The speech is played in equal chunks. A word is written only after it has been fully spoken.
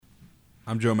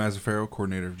I'm Joe Mazzaferro,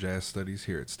 Coordinator of Jazz Studies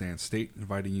here at Stan State,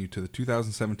 inviting you to the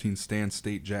 2017 Stan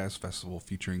State Jazz Festival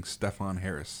featuring Stefon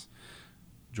Harris.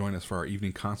 Join us for our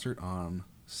evening concert on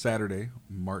Saturday,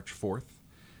 March 4th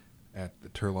at the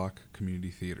Turlock Community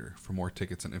Theater. For more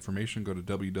tickets and information, go to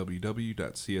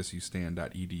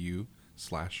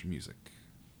www.csustan.edu/music.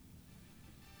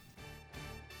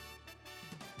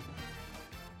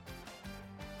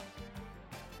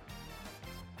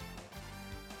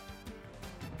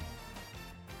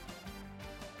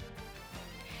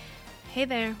 Hey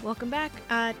there, welcome back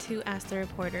to Ask the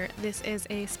Reporter. This is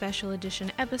a special edition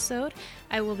episode.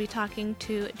 I will be talking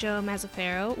to Joe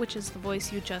Mazzaferro, which is the voice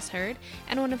you just heard,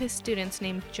 and one of his students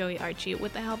named Joey Archie,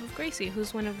 with the help of Gracie,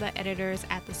 who's one of the editors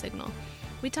at The Signal.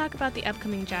 We talk about the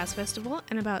upcoming Jazz Festival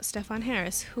and about Stefon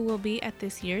Harris, who will be at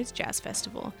this year's Jazz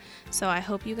Festival. So I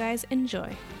hope you guys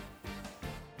enjoy.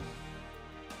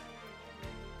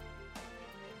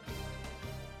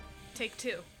 Take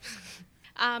two.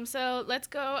 So let's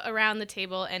go around the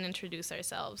table and introduce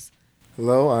ourselves.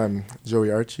 Hello, I'm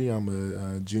Joey Archie. I'm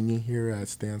a junior here at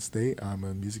Stan State. I'm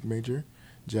a music major,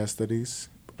 jazz studies,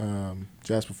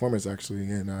 jazz performance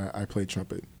actually, and I play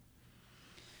trumpet.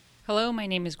 Hello, my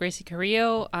name is Gracie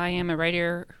Carrillo. I am a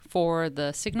writer for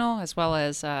The Signal, as well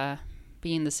as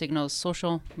being The Signal's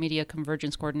social media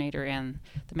convergence coordinator and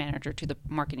the manager to the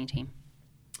marketing team.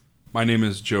 My name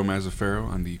is Joe Mazzaferro.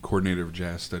 I'm the Coordinator of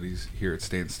Jazz Studies here at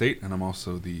Stan State, and I'm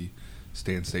also the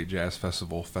Stan State Jazz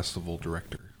Festival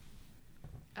Director.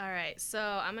 All right, so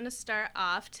I'm going to start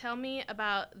off. Tell me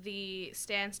about the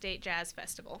Stan State Jazz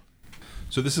Festival.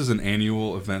 So this is an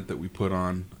annual event that we put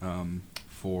on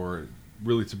for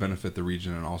really to benefit the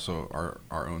region and also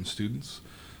our own students.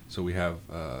 So we have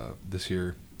this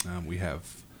year, we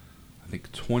have, I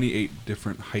think, 28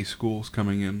 different high schools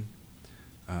coming in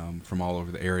from all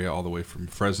over the area, all the way from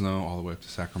Fresno, all the way up to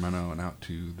Sacramento and out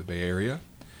to the Bay Area.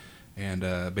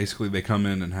 And basically they come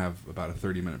in and have about a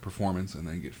 30-minute performance and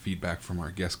then get feedback from our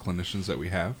guest clinicians that we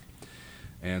have.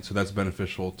 And so that's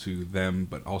beneficial to them,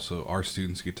 but also our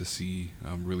students get to see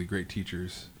really great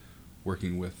teachers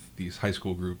working with these high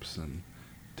school groups and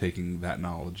taking that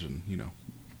knowledge and,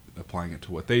 applying it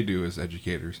to what they do as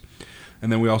educators.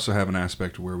 And then we also have an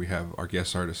aspect where we have our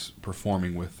guest artists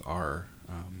performing with our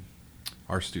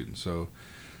students. So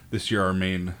this year our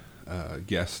main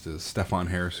guest is Stefon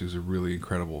Harris, who's a really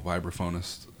incredible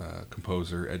vibraphonist,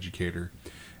 composer, educator,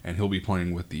 and he'll be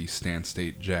playing with the Stan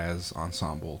State Jazz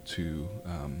Ensemble to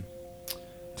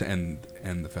end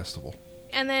the festival.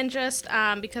 And then just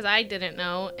because I didn't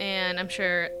know, and I'm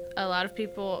sure a lot of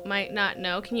people might not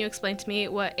know, can you explain to me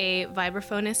what a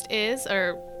vibraphonist is,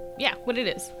 or what it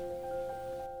is?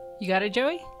 You got it,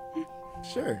 Joey?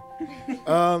 Sure.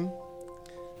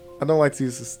 I don't like to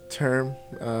use this term,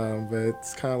 but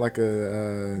it's kind of like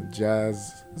a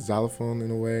jazz xylophone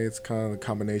in a way. It's kind of a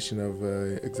combination of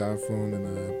a xylophone and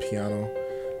a piano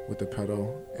with a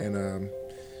pedal, and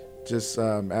just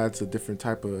adds a different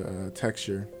type of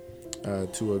texture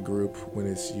to a group when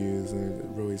it's used, and it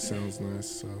really sounds nice.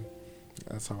 So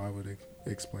that's how I would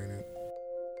explain it.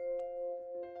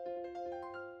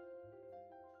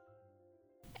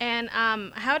 And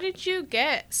how did you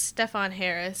get Stefon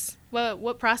Harris?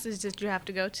 What process did you have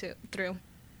to go through?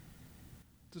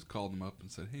 Just called him up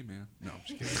and said, "Hey, man." No, I'm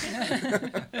just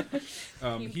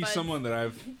kidding. He's someone that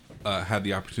I've had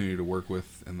the opportunity to work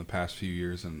with in the past few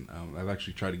years, and I've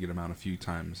actually tried to get him out a few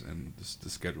times, and the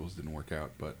schedules didn't work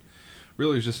out. But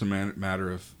really, it's just a matter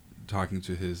of talking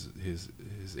to his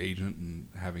agent and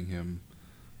having him,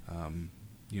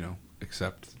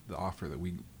 accept the offer that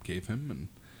we gave him,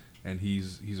 and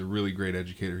he's a really great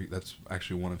educator. That's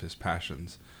actually one of his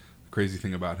passions. The crazy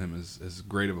thing about him is, as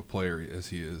great of a player as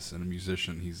he is and a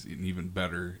musician, he's an even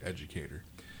better educator.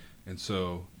 And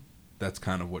so that's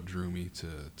kind of what drew me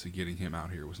to getting him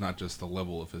out here. It was not just the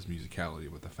level of his musicality,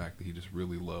 but the fact that he just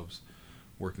really loves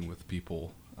working with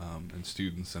people and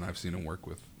students. And I've seen him work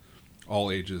with all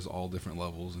ages, all different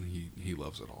levels, and he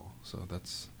loves it all. So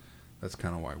that's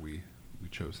kind of why we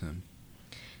chose him.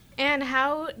 And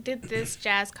how did this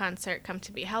jazz concert come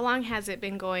to be? How long has it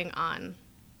been going on?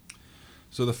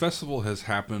 So the festival has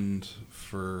happened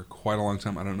for quite a long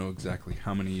time. I don't know exactly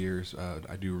how many years.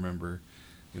 I do remember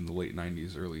in the late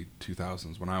 90s, early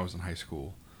 2000s, when I was in high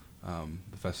school,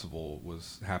 the festival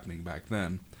was happening back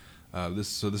then.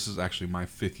 This is actually my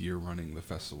 5th year running the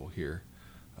festival here.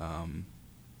 And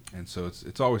so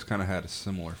it's always kind of had a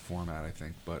similar format, I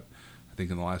think. But I think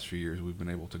in the last few years, we've been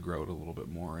able to grow it a little bit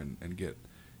more and get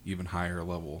even higher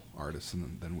level artists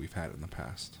than we've had in the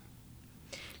past.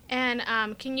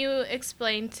 And can you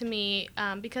explain to me,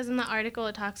 because in the article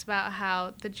it talks about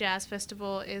how the jazz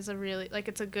festival is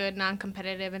it's a good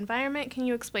non-competitive environment. Can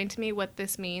you explain to me what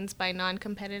this means by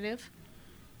non-competitive?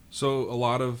 So a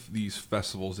lot of these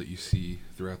festivals that you see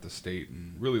throughout the state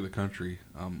and really the country,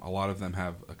 a lot of them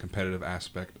have a competitive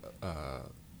aspect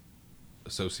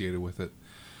associated with it.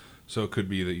 So it could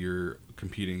be that you're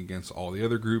competing against all the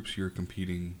other groups, you're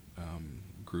competing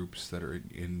groups that are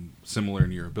similar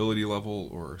in your ability level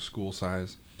or school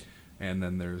size, and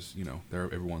then there's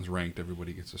everyone's ranked,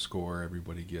 everybody gets a score,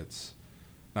 everybody gets,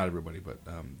 not everybody, but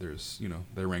there's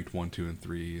they're ranked 1, 2, and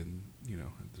 3, and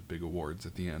the big awards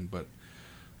at the end. But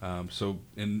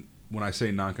when I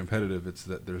say non-competitive, it's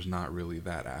that there's not really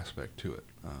that aspect to it.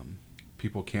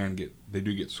 People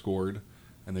do get scored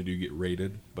and they do get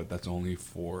rated, but that's only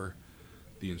for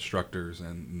the instructors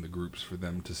and the groups, for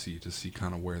them to see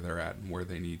kind of where they're at and where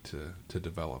they need to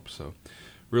develop. So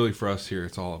really for us here,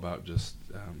 it's all about just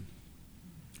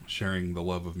sharing the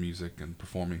love of music and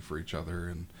performing for each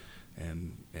other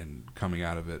and coming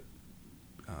out of it,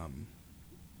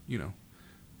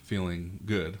 feeling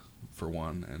good, for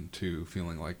one, and two,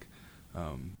 feeling like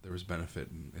there was benefit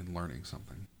in learning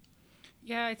something.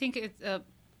 Yeah, I think it's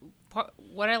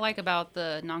what I like about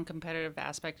the non-competitive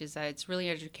aspect is that it's really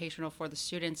educational for the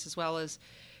students, as well as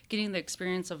getting the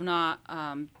experience of not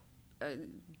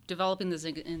developing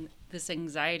this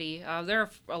anxiety. There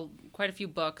are quite a few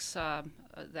books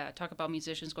that talk about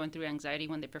musicians going through anxiety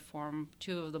when they perform.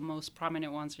 Two of the most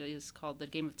prominent ones is called The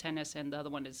Game of Tennis, and the other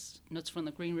one is Notes from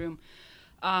the Green Room.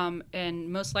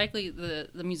 And most likely the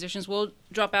musicians will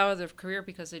drop out of their career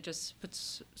because it just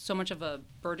puts so much of a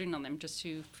burden on them just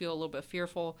to feel a little bit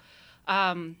fearful.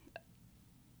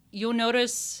 You'll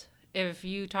notice if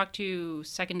you talk to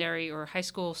secondary or high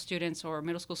school students or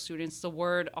middle school students, the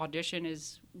word audition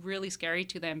is really scary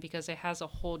to them because it has a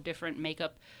whole different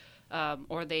makeup,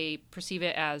 or they perceive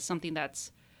it as something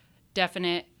that's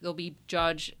definite. They'll be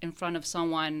judged in front of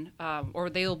someone, or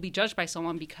they'll be judged by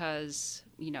someone because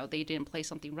they didn't play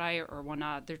something right or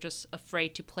whatnot. They're just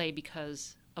afraid to play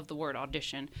because of the word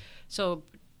audition. So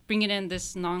bringing in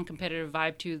this non-competitive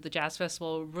vibe to the jazz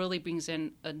festival really brings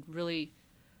in a really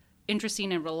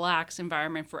interesting and relaxed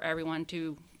environment for everyone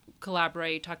to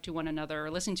collaborate, talk to one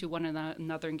another, listen to one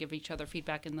another, and give each other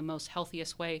feedback in the most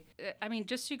healthiest way. I mean,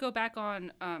 just to go back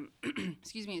on,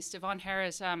 Stephon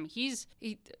Harris,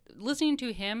 listening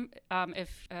to him,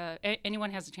 if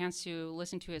anyone has a chance to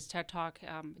listen to his TED Talk,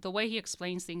 the way he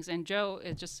explains things, and Joe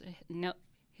just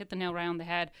hit the nail right on the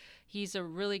head. He's a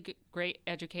really great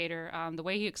educator. The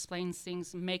way he explains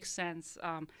things makes sense.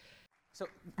 So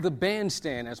the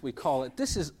bandstand, as we call it,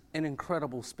 this is an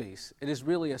incredible space. It is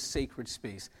really a sacred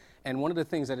space. And one of the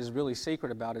things that is really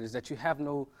sacred about it is that you have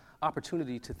no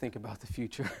opportunity to think about the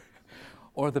future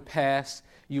or the past.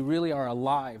 You really are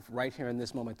alive right here in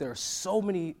this moment. There are so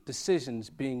many decisions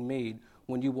being made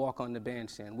when you walk on the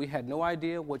bandstand. We had no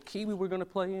idea what key we were going to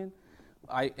play in.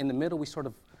 In the middle, we sort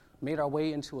of made our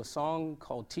way into a song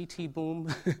called TT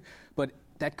Boom, but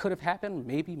that could have happened,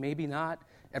 maybe not.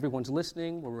 Everyone's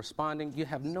listening, we're responding. You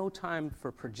have no time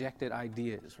for projected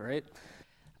ideas, right?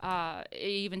 It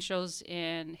even shows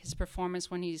in his performance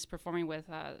when he's performing with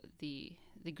the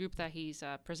group that he's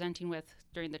presenting with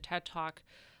during the TED Talk.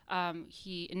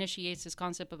 He initiates this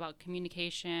concept about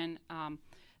communication,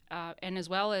 and as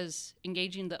well as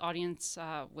engaging the audience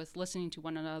with listening to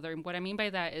one another. And what I mean by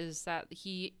that is that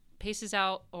he paces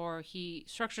out, or he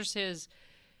structures his,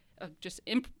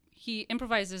 he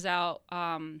improvises out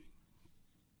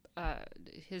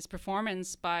his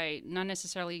performance by not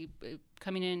necessarily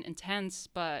coming in intense,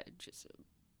 but just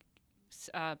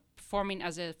performing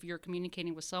as if you're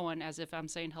communicating with someone, as if I'm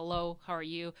saying, hello, how are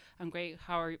you? I'm great.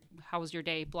 How was your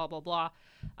day? Blah, blah, blah.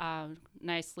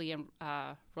 Nicely and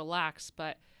relaxed.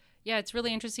 But yeah, it's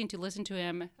really interesting to listen to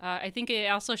him. I think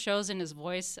it also shows in his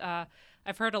voice.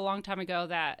 I've heard a long time ago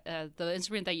that the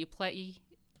instrument that you play,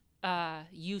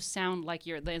 you sound like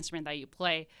you're the instrument that you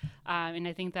play. And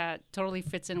I think that totally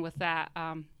fits in with that.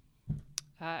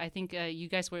 I think you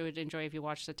guys would enjoy if you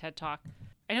watched the TED Talk.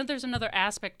 I know there's another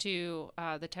aspect to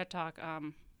the TED Talk.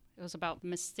 It was about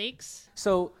mistakes.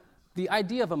 So the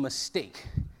idea of a mistake,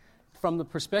 from the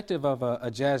perspective of a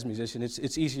jazz musician,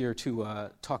 it's easier to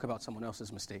talk about someone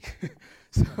else's mistake.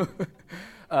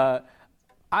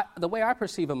 The way I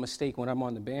perceive a mistake when I'm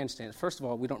on the bandstand, first of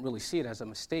all, we don't really see it as a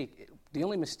mistake. The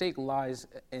only mistake lies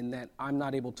in that I'm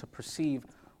not able to perceive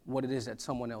what it is that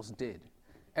someone else did.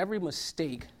 Every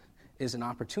mistake is an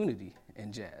opportunity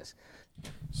in jazz.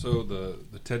 So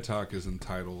the TED Talk is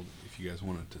entitled, if you guys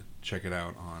wanted to check it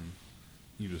out,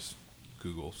 you just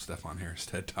Google Stefan Harris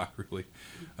TED Talk. Really,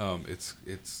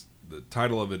 it's the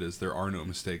title of it is "There Are No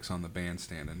Mistakes on the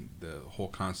Bandstand," and the whole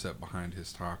concept behind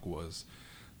his talk was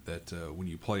that when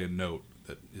you play a note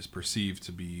that is perceived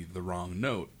to be the wrong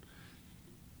note,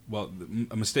 well,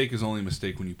 a mistake is only a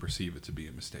mistake when you perceive it to be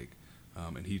a mistake.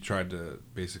 And he tried to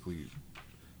basically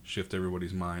shift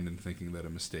everybody's mind in thinking that a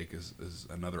mistake is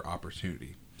another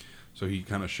opportunity. So he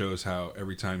kind of shows how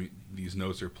every time these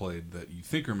notes are played that you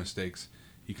think are mistakes,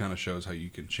 he kind of shows how you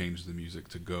can change the music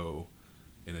to go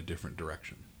in a different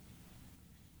direction.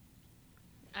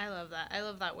 I love that. I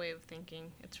love that way of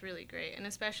thinking. It's really great. And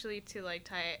especially to like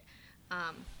tie it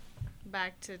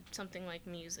back to something like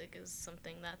music is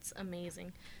something that's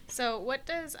amazing. So what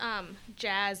does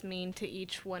jazz mean to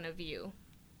each one of you?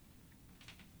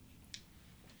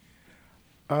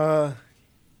 Well,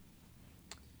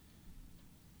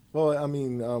 I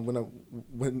mean,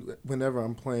 whenever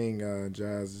I'm playing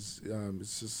jazz,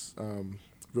 it's just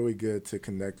really good to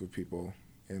connect with people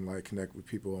and like connect with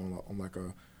people on like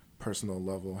a personal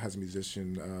level. As a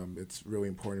musician, it's really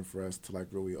important for us to like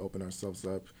really open ourselves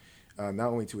up, not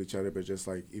only to each other but just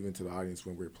like even to the audience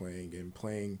when we're playing. And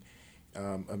playing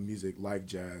a music like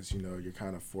jazz, you know, you're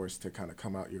kind of forced to kind of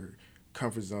come out your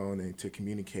comfort zone and to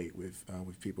communicate with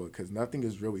people, because nothing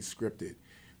is really scripted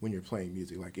when you're playing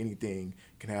music. Like anything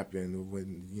can happen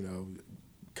when, you know,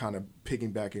 kind of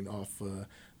piggybacking off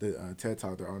the TED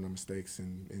Talk, there are no mistakes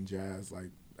in jazz. Like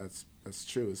that's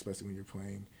true, especially when you're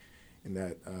playing in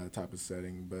that type of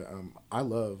setting. But I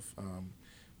love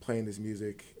playing this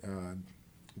music.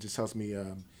 It just helps me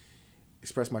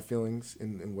express my feelings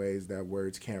in ways that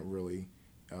words can't really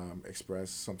express.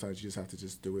 Sometimes you just have to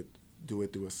just do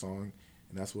it through a song,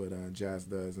 and that's what jazz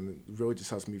does. And it really just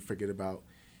helps me forget about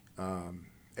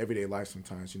everyday life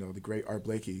sometimes. You know, the great Art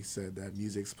Blakey said that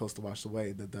music's supposed to wash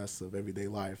away the dust of everyday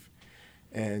life.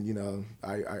 And, you know,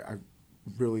 I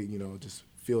really, you know, just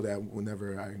feel that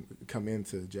whenever I come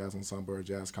into Jazz Ensemble or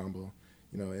Jazz Combo,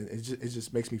 you know, and it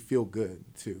just makes me feel good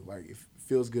too. Like it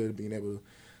feels good being able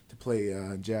to play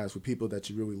jazz with people that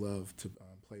you really love to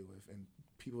play with and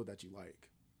people that you like.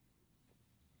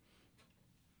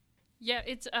 Yeah,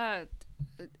 it's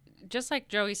just like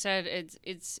Joey said,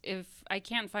 it's if I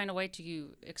can't find a way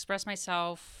to express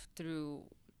myself through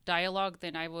dialogue,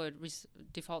 then I would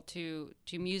default to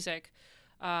music.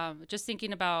 Just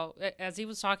thinking about, as he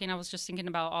was talking, I was just thinking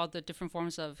about all the different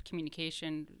forms of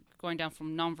communication, going down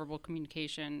from nonverbal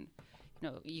communication. You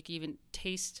know, you can even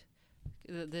taste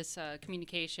this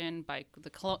communication by the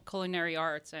culinary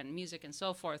arts and music and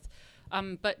so forth.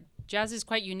 But jazz is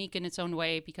quite unique in its own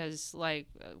way because, like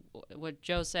what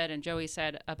Joe said and Joey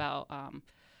said about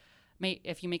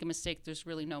if you make a mistake, there's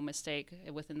really no mistake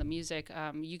within the music.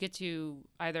 You get to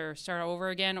either start over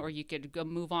again or you could go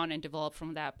move on and develop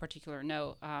from that particular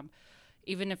note.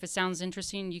 Even if it sounds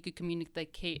interesting, you could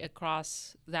communicate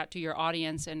across that to your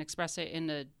audience and express it in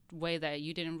a way that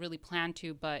you didn't really plan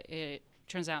to, but it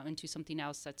turns out into something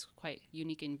else that's quite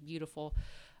unique and beautiful.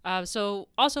 So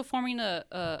also forming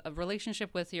a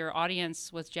relationship with your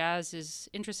audience with jazz is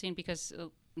interesting because,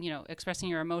 you know, expressing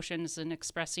your emotions and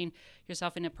expressing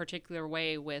yourself in a particular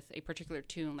way with a particular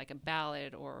tune, like a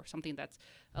ballad or something that's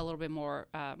a little bit more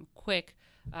quick,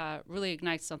 really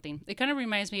ignites something. It kind of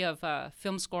reminds me of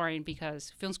film scoring,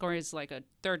 because film scoring is like a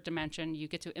third dimension. You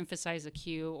get to emphasize a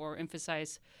cue or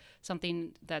emphasize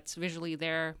something that's visually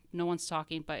there. No one's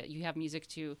talking, but you have music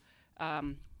to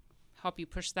help you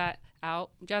push that out.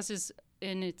 Jazz is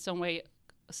in its own way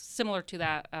similar to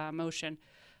that motion,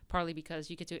 partly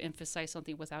because you get to emphasize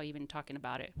something without even talking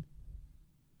about it.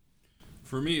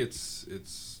 For me,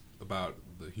 it's about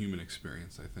the human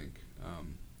experience, I think,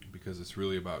 because it's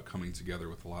really about coming together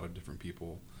with a lot of different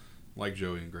people, like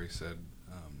Joey and Grace said,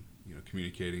 you know,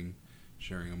 communicating,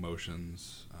 sharing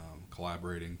emotions,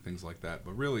 collaborating, things like that.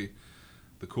 But really,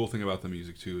 the cool thing about the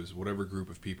music, too, is whatever group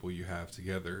of people you have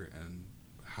together and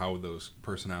how those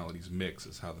personalities mix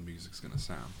is how the music's going to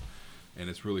sound. And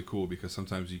it's really cool because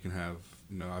sometimes you can have,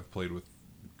 you know, I've played with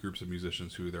groups of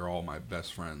musicians who they're all my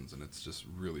best friends, and it's just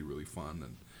really, really fun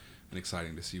and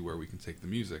exciting to see where we can take the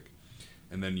music.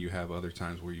 And then you have other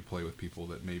times where you play with people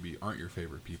that maybe aren't your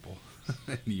favorite people,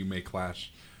 and you may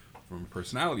clash from a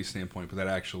personality standpoint, but that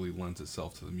actually lends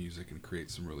itself to the music and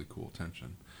creates some really cool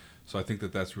tension. So I think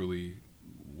that that's really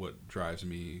what drives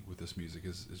me with this music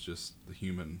is just the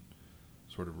human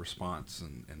sort of response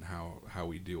and how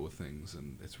we deal with things,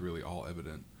 and it's really all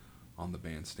evident on the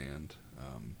bandstand,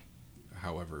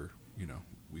 however, you know,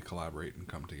 we collaborate and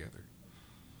come together.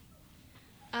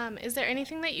 Is there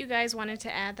anything that you guys wanted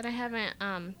to add that I haven't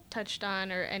touched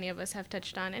on, or any of us have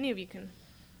touched on? Any of you can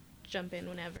jump in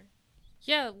whenever.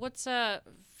 Yeah, what's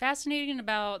fascinating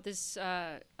about this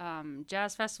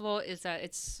jazz festival is that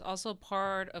it's also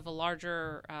part of a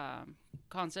larger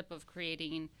concept of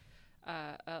creating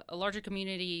a larger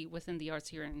community within the arts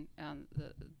here in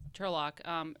the Turlock.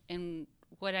 And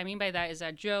what I mean by that is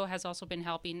that Joe has also been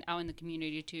helping out in the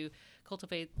community to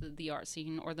cultivate the art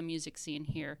scene or the music scene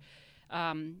here.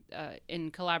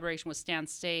 In collaboration with Stan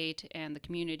State and the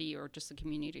community, or just the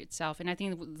community itself. And I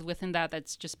think within that,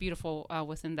 that's just beautiful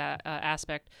within that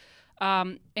aspect.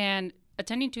 And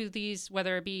attending to these,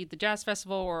 whether it be the jazz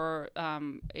festival or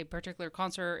a particular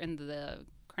concert in the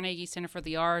Carnegie Center for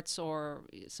the Arts or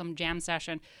some jam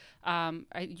session,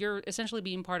 you're essentially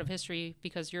being part of history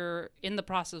because you're in the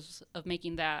process of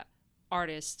making that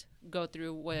artist go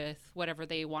through with whatever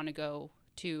they want to go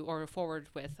to or forward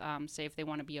with. Say if they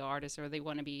want to be an artist or they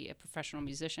want to be a professional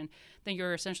musician, then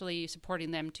you're essentially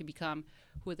supporting them to become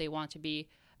who they want to be.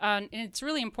 And it's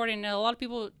really important. And a lot of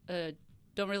people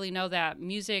don't really know that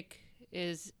music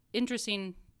is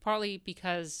interesting, partly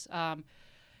because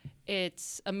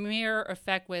it's a mirror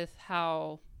effect with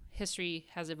how history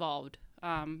has evolved.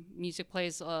 Music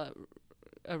plays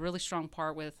a really strong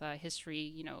part with history.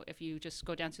 You know, if you just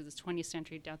go down to the 20th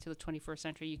century, down to the 21st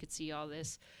century, you could see all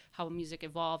this, how music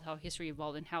evolved, how history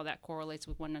evolved, and how that correlates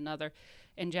with one another.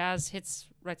 And jazz hits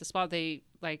right the spot. They,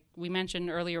 like we mentioned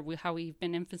earlier, how we've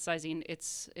been emphasizing,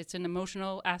 it's an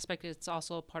emotional aspect. It's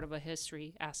also part of a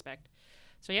history aspect.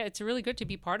 So yeah, it's really good to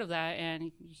be part of that,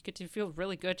 and you get to feel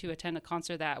really good to attend a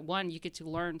concert that, one, you get to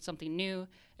learn something new,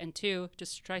 and two,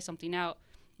 just try something out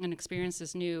and experience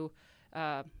this new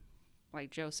like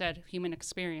Joe said, human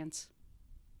experience.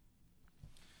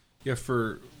 Yeah,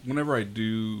 for whenever I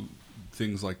do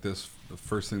things like this, the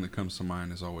first thing that comes to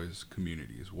mind is always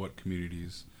communities. What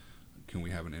communities can we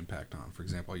have an impact on? For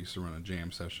example, I used to run a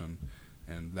jam session,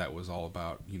 and that was all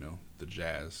about, the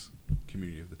jazz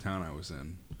community of the town I was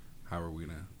in. How are we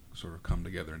going to sort of come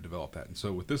together and develop that? And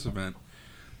so with this event,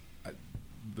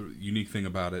 the unique thing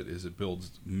about it is it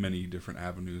builds many different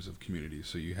avenues of community.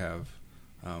 So you have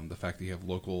the fact that you have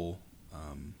local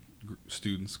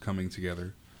students coming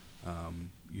together.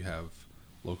 You have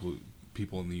local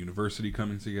people in the university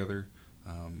coming together.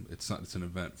 It's an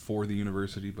event for the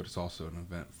university, but it's also an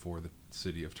event for the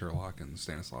city of Turlock and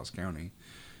Stanislaus County,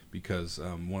 because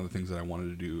one of the things that I wanted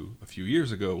to do a few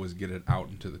years ago was get it out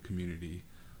into the community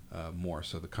more.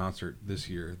 So the concert this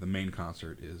year, the main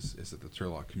concert is at the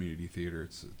Turlock Community Theater.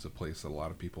 It's a place that a lot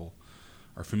of people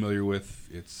are familiar with.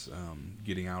 It's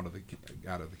getting out of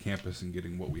the campus and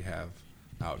getting what we have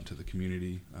out into the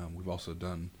community. We've also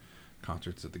done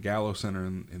concerts at the Gallo Center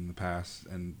in the past,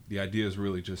 and the idea is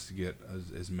really just to get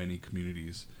as many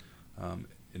communities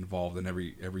involved. And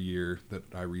every year that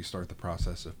I restart the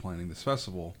process of planning this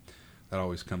festival, that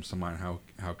always comes to mind.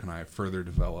 How can I further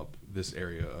develop this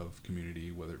area of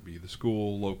community, whether it be the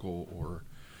school, local, or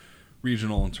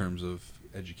regional, in terms of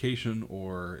education,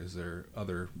 or is there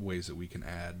other ways that we can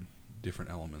add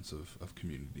different elements of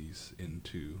communities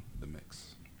into the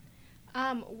mix?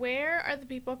 Where are the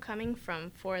people coming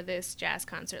from for this jazz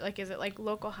concert? Like, is it like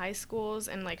local high schools,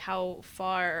 and like how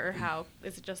far, or how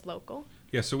is it just local?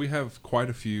 Yeah, so we have quite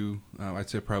a few. I'd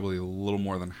say probably a little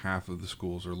more than half of the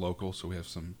schools are local. So we have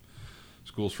some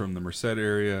schools from the Merced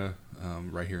area,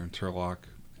 right here in Turlock,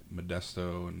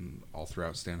 Modesto, and all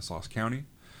throughout Stanislaus County.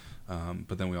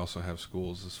 But then we also have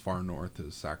schools as far north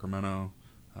as Sacramento.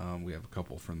 We have a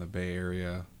couple from the Bay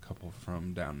Area, a couple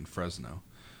from down in Fresno.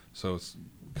 So it's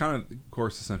kind of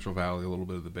course, the Central Valley, a little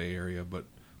bit of the Bay Area, but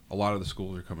a lot of the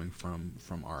schools are coming from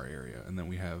our area. And then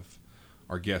we have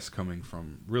our guests coming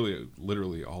from really,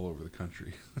 literally all over the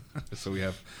country. So we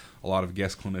have a lot of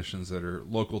guest clinicians that are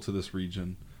local to this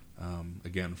region,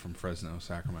 again, from Fresno,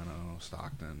 Sacramento,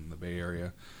 Stockton, the Bay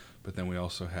Area. But then we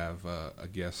also have a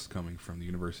guest coming from the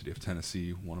University of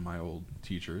Tennessee, one of my old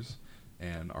teachers,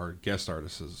 and our guest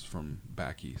artist is from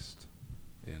back east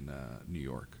in New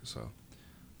York. So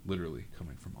literally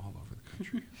coming from all over the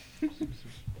country.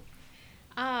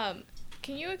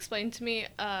 Can you explain to me,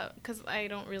 because I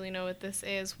don't really know what this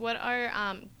is, what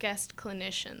are guest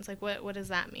clinicians? Like, what does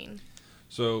that mean?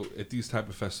 So at these type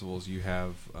of festivals, you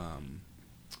have,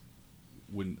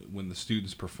 when the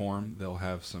students perform, they'll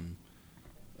have some,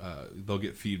 they'll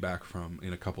get feedback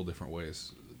in a couple different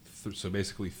ways. So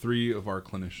basically 3 of our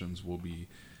clinicians will be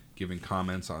giving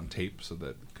comments on tape so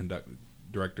that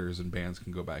directors and bands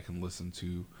can go back and listen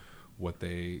to what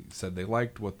they said they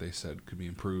liked, what they said could be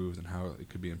improved, and how it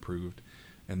could be improved.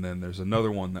 And then there's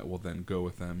another one that will then go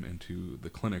with them into the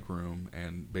clinic room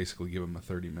and basically give them a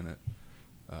 30-minute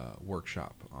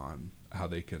workshop on how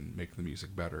they can make the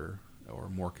music better or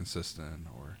more consistent,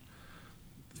 or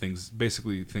things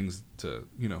to,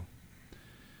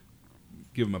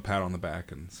 give them a pat on the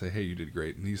back and say, hey, you did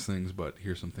great in these things, but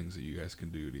here's some things that you guys can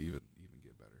do to even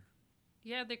get better.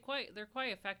 Yeah, they're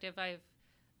quite effective. I've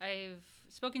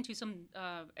spoken to some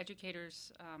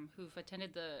educators who've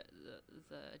attended the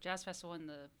jazz festival in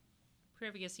the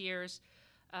previous years.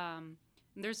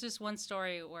 There's this one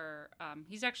story where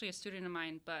he's actually a student of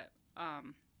mine, but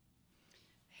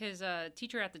his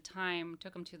teacher at the time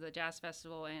took him to the jazz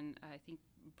festival, and I think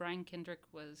Brian Kendrick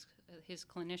was his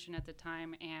clinician at the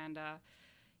time, and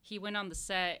he went on the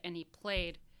set and he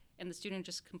played, and the student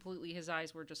just completely, his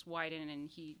eyes were just widened,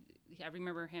 and I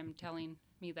remember him telling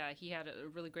me that he had a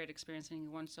really great experience and he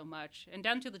learned so much, and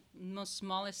down to the most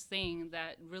smallest thing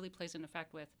that really plays an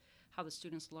effect with how the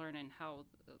students learn and how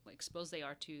exposed they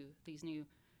are to these new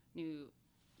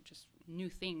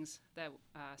things that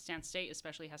Stan State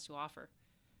especially has to offer.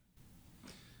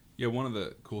 Yeah, one of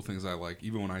the cool things I like,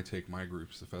 even when I take my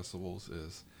groups to festivals,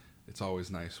 is it's always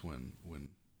nice when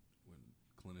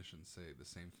clinicians say the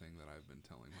same thing that I've been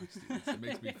telling my students. It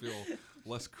makes me feel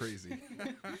less crazy.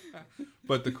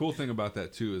 But the cool thing about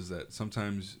that, too, is that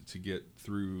sometimes to get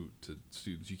through to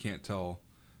students, you can't tell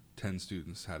 10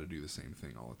 students how to do the same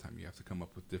thing all the time. You have to come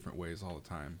up with different ways all the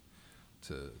time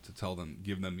to tell them,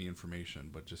 give them the information,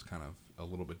 but just kind of a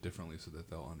little bit differently so that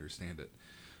they'll understand it.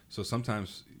 So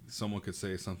sometimes someone could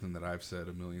say something that I've said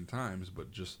a million times,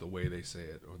 but just the way they say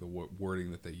it or the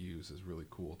wording that they use is really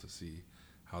cool to see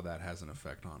how that has an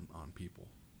effect on people.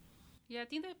 Yeah, I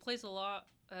think that plays a lot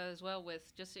as well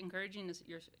with just encouraging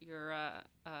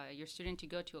your student to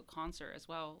go to a concert as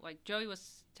well. Like Joey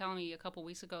was telling me a couple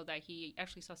weeks ago that he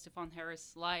actually saw Stephon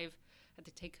Harris live at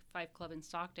the Take 5 Club in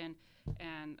Stockton,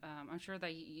 and I'm sure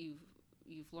that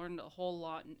you've learned a whole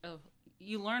lot.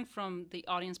 You learn from the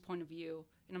audience point of view,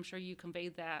 and I'm sure you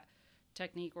conveyed that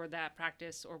technique or that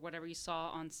practice or whatever you saw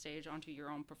on stage onto your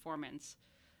own performance.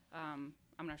 I'm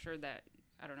not sure that,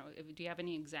 I don't know, do you have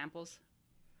any examples?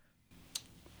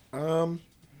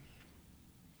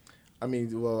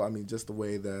 Just the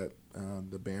way that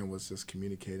the band was just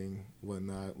communicating,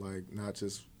 whatnot, like not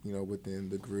just, within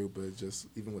the group, but just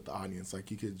even with the audience. Like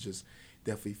you could just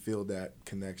definitely feel that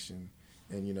connection.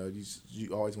 And,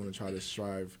 you always want to try to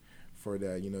strive for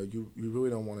that. You really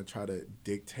don't want to try to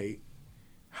dictate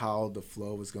how the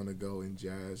flow is going to go in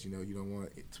jazz. You don't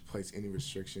want it to place any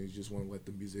restrictions. You just want to let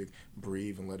the music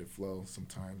breathe and let it flow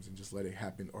sometimes and just let it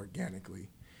happen organically.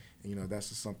 And, that's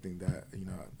just something that,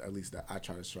 at least that I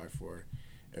try to strive for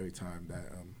every time that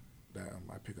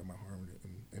I pick up my horn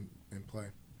and play.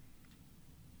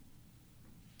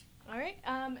 All right.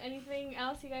 Anything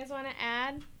else you guys want to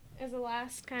add as a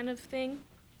last kind of thing?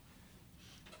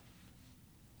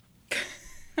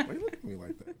 Why are you looking at me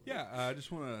like that? Yeah, I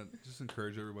just want to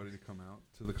encourage everybody to come out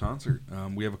to the concert.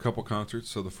 We have a couple concerts.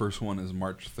 So the first one is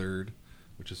March 3rd,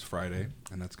 which is Friday,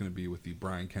 and that's going to be with the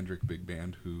Brian Kendrick Big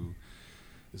Band, who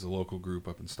is a local group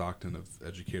up in Stockton of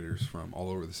educators from all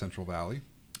over the Central Valley,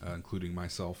 including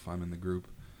myself. I'm in the group,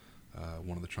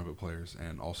 one of the trumpet players,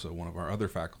 and also one of our other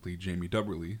faculty, Jamie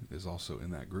Dubberly, is also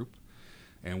in that group.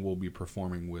 And we'll be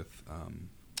performing with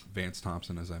Vance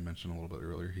Thompson, as I mentioned a little bit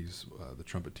earlier. He's the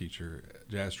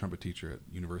jazz trumpet teacher at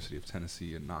University of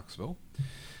Tennessee in Knoxville.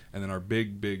 And then our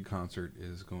big concert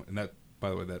is going, and that, by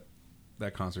the way,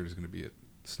 that concert is going to be at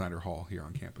Snyder Hall here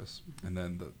on campus. And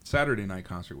then the Saturday night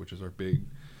concert, which is our big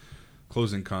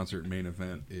closing concert main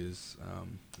event, is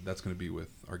that's going to be with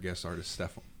our guest artist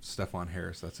Stephon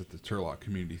Harris. That's at the Turlock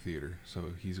Community Theater.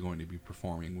 So he's going to be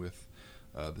performing with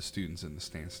the students in the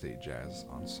Stan State Jazz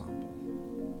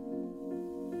Ensemble.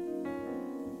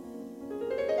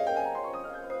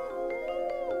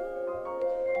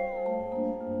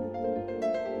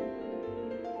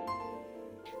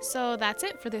 So that's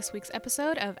it for this week's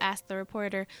episode of Ask the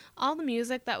Reporter. All the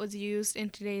music that was used in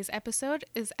today's episode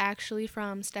is actually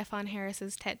from Stephon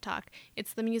Harris's TED Talk.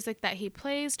 It's the music that he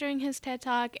plays during his TED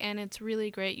Talk, and it's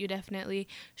really great. You definitely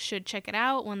should check it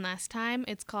out one last time.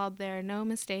 It's called There Are No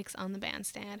Mistakes on the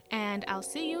Bandstand. And I'll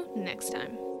see you next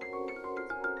time.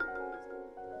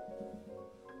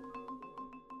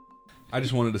 I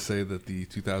just wanted to say that the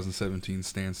 2017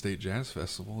 Stan State Jazz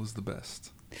Festival is the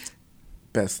best.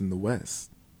 Best in the West.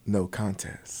 No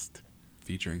contest.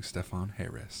 Featuring Stephon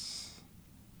Harris.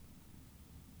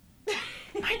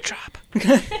 Mic drop.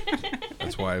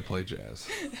 That's why I play jazz.